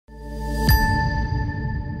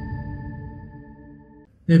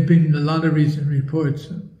There have been a lot of recent reports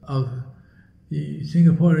of the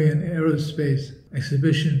Singaporean aerospace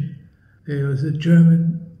exhibition. There was a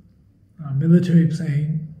German military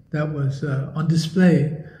plane that was on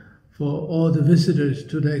display for all the visitors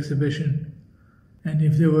to the exhibition. And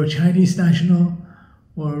if they were Chinese national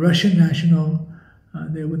or Russian national,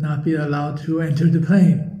 they would not be allowed to enter the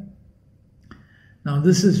plane. Now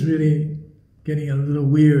this is really getting a little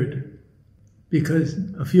weird, because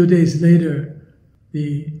a few days later,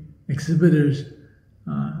 the exhibitors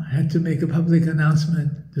had to make a public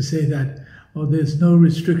announcement to say that, oh, there's no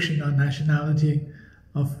restriction on nationality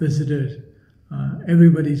of visitors.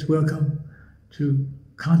 Everybody's welcome to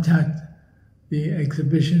contact the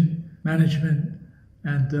exhibition management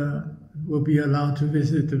and will be allowed to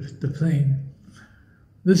visit the plane.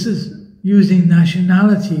 This is using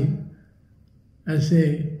nationality as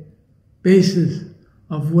a basis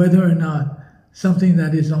of whether or not something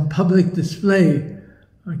that is on public display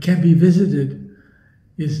can be visited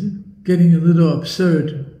is getting a little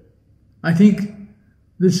absurd. I think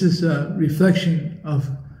this is a reflection of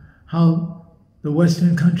how the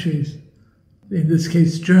Western countries, in this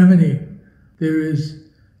case Germany, there is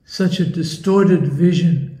such a distorted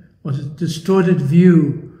vision or a distorted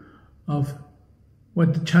view of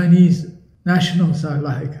what the Chinese nationals are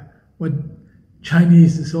like, what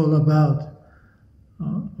Chinese is all about.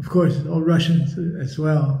 Of course, all Russians as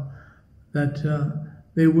well, that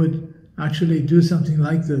they would actually do something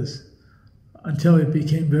like this until it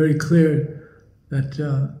became very clear that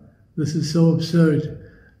this is so absurd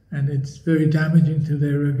and it's very damaging to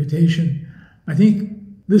their reputation. I think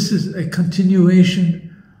this is a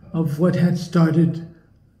continuation of what had started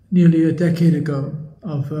nearly a decade ago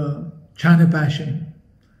of China bashing.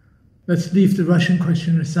 Let's leave the Russian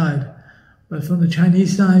question aside. But from the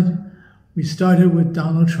Chinese side, we started with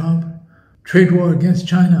Donald Trump, trade war against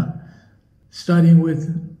China, starting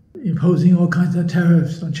with imposing all kinds of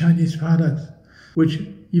tariffs on Chinese products, which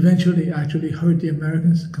eventually actually hurt the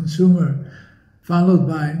American consumer, followed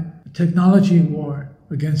by a technology war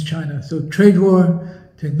against China. So trade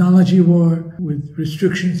war, technology war, with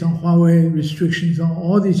restrictions on Huawei, restrictions on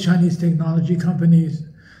all these Chinese technology companies,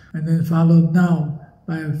 and then followed now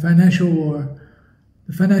by a financial war.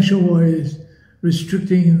 The financial war is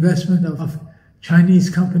restricting investment of Chinese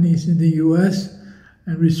companies in the US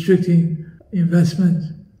and restricting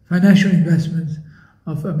financial investments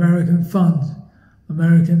of American funds,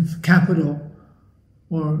 American capital,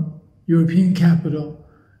 or European capital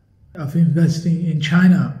of investing in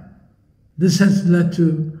China. This has led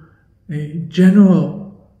to a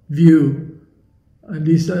general view, at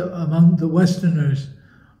least among the Westerners,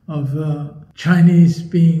 of Chinese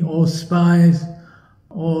being all spies,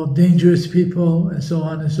 all dangerous people, and so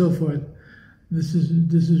on and so forth. This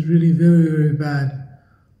is really very, very bad.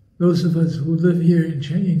 Those of us who live here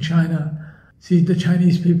in China see the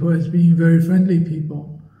Chinese people as being very friendly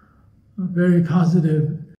people, very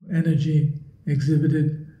positive energy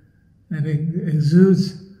exhibited, and it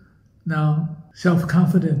exudes now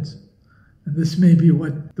self-confidence. And this may be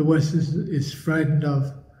what the West is frightened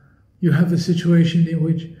of. You have a situation in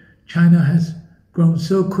which China has grown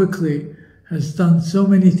so quickly, has done so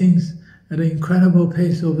many things at an incredible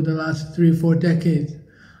pace over the last 3 or 4 decades,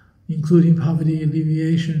 including poverty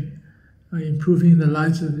alleviation, improving the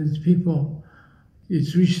lives of its people.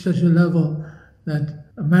 It's reached such a level that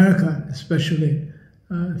America especially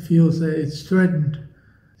feels that it's threatened.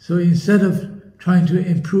 So instead of trying to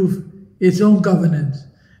improve its own governance,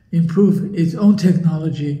 improve its own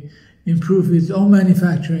technology, improve its own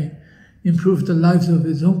manufacturing, improve the lives of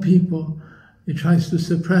its own people, it tries to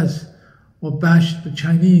suppress or bash the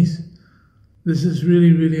Chinese. This is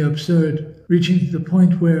really, really absurd, reaching to the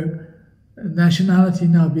point where nationality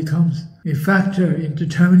now becomes a factor in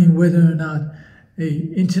determining whether or not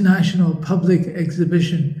an international public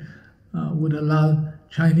exhibition would allow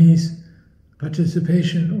Chinese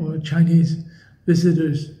participation or Chinese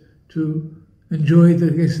visitors to enjoy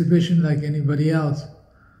the exhibition like anybody else.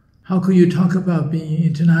 How can you talk about being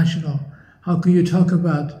international? How can you talk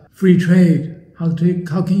about free trade? How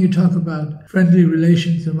can you talk about friendly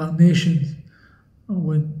relations among nations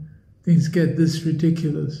when things get this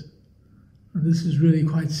ridiculous? And this is really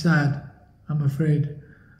quite sad, I'm afraid.